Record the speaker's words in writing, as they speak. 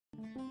The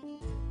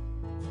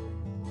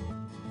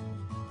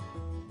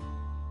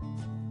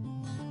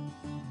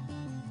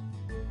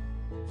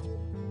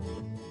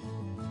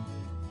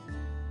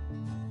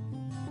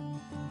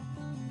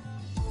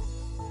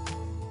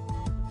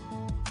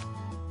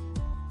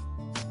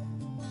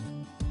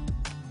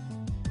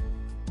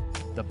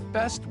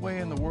best way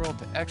in the world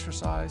to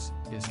exercise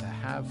is to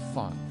have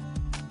fun.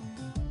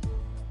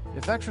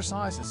 If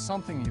exercise is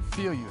something you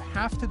feel you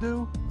have to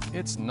do,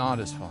 it's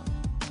not as fun.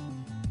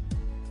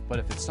 But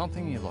if it's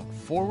something you look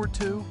forward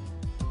to,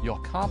 you'll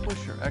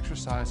accomplish your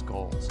exercise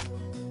goals.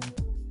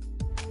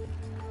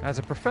 As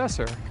a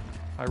professor,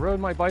 I rode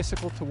my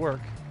bicycle to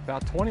work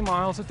about 20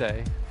 miles a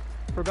day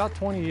for about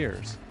 20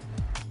 years.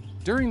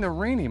 During the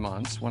rainy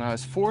months, when I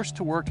was forced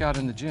to work out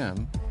in the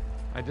gym,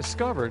 I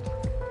discovered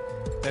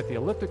that the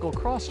elliptical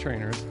cross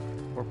trainers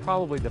were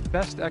probably the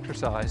best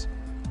exercise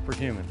for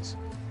humans.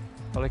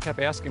 But I kept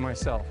asking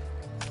myself,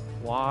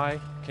 why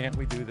can't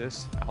we do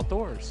this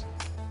outdoors?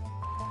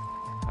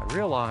 I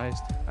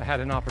realized I had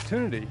an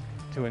opportunity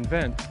to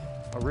invent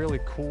a really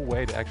cool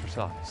way to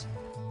exercise.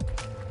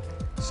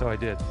 So I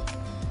did.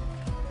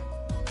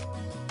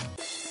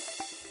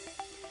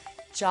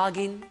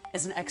 Jogging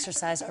is an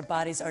exercise our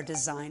bodies are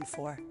designed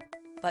for.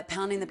 But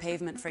pounding the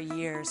pavement for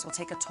years will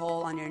take a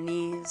toll on your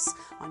knees,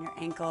 on your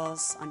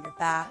ankles, on your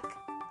back.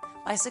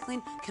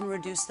 Bicycling can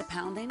reduce the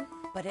pounding,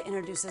 but it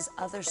introduces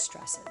other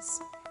stresses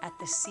at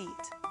the seat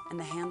and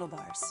the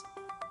handlebars.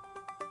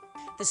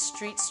 The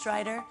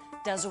Streetstrider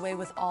does away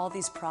with all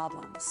these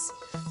problems.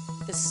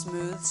 The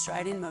smooth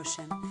striding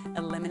motion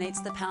eliminates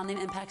the pounding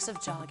impacts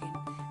of jogging,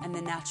 and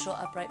the natural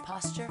upright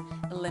posture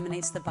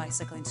eliminates the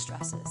bicycling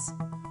stresses.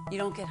 You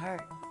don't get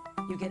hurt,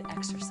 you get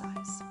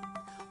exercise.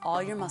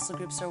 All your muscle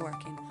groups are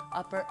working,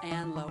 upper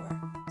and lower,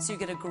 so you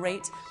get a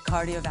great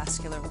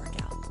cardiovascular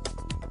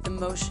workout. The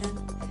motion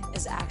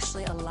is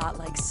actually a lot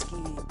like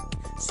skiing,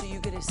 so you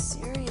get a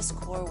serious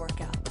core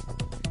workout,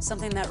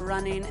 something that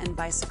running and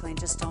bicycling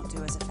just don't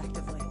do as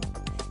effectively.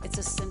 It's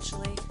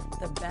essentially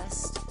the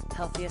best,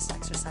 healthiest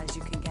exercise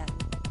you can get.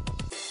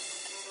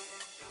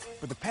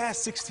 For the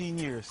past 16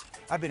 years,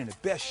 I've been in the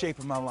best shape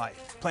of my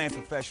life, playing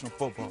professional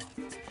football.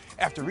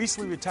 After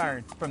recently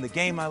retiring from the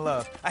game I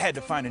love, I had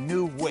to find a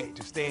new way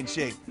to stay in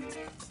shape.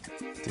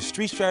 The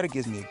Streetstrider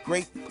gives me a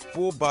great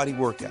full-body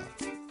workout.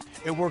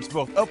 It works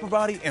both upper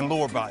body and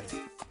lower body.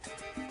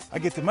 I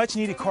get the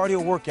much-needed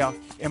cardio workout,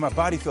 and my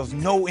body feels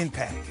no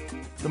impact.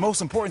 The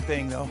most important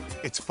thing, though,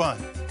 it's fun.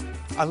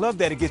 I love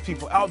that it gets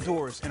people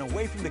outdoors and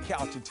away from the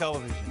couch and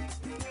television.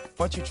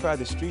 Once you try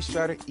the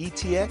Streetstrider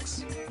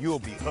ETX, you'll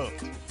be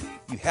hooked.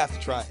 You have to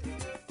try it.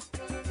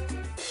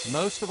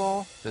 Most of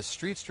all, the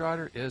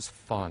Streetstrider is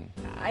fun.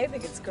 I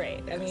think it's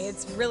great. I mean,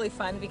 it's really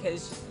fun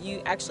because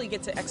you actually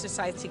get to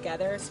exercise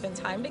together, spend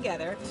time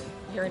together.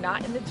 You're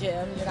not in the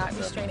gym, you're not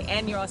restraining,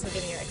 and you're also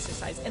getting your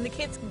exercise. And the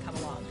kids can come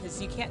along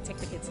because you can't take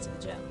the kids to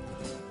the gym.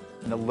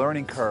 And the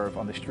learning curve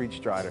on the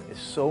Streetstrider is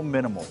so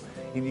minimal.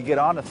 You get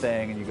on the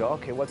thing and you go,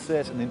 okay, what's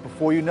this? And then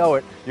before you know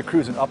it, you're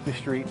cruising up the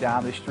street,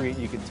 down the street,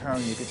 you can turn,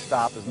 you can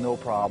stop, there's no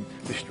problem.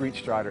 The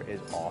Streetstrider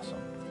is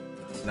awesome.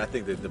 And I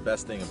think that the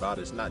best thing about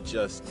it is not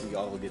just we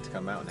all get to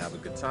come out and have a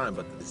good time,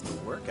 but it's the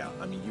workout.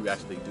 I mean, you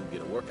actually do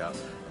get a workout.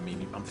 I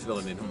mean, I'm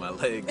feeling it in my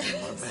legs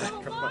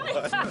and my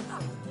back. So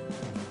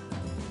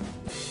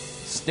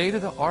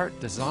State-of-the-art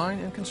design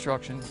and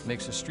construction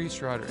makes the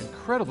Streetstrider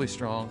incredibly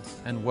strong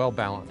and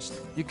well-balanced.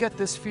 You get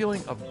this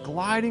feeling of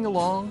gliding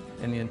along,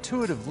 and the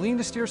intuitive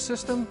lean-to-steer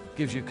system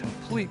gives you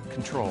complete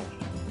control.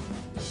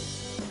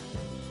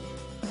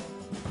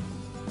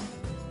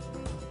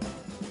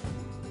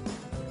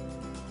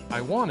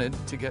 I wanted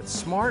to get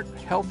smart,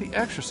 healthy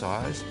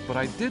exercise, but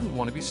I didn't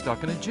want to be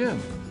stuck in a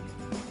gym.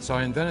 So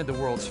I invented the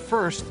world's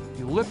first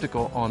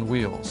elliptical on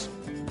wheels.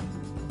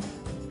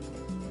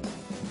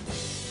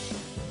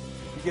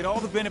 You get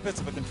all the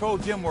benefits of a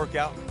controlled gym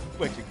workout,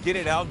 but you get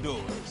it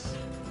outdoors.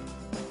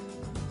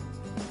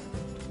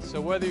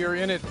 So whether you're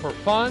in it for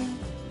fun,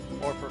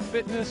 or for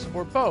fitness,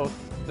 or both,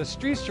 the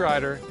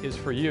Streetstrider is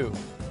for you.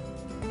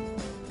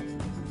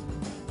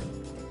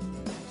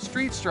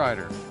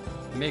 Streetstrider,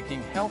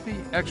 making healthy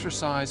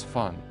exercise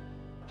fun.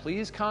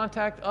 Please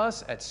contact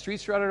us at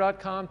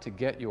streetstrider.com to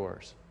get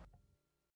yours.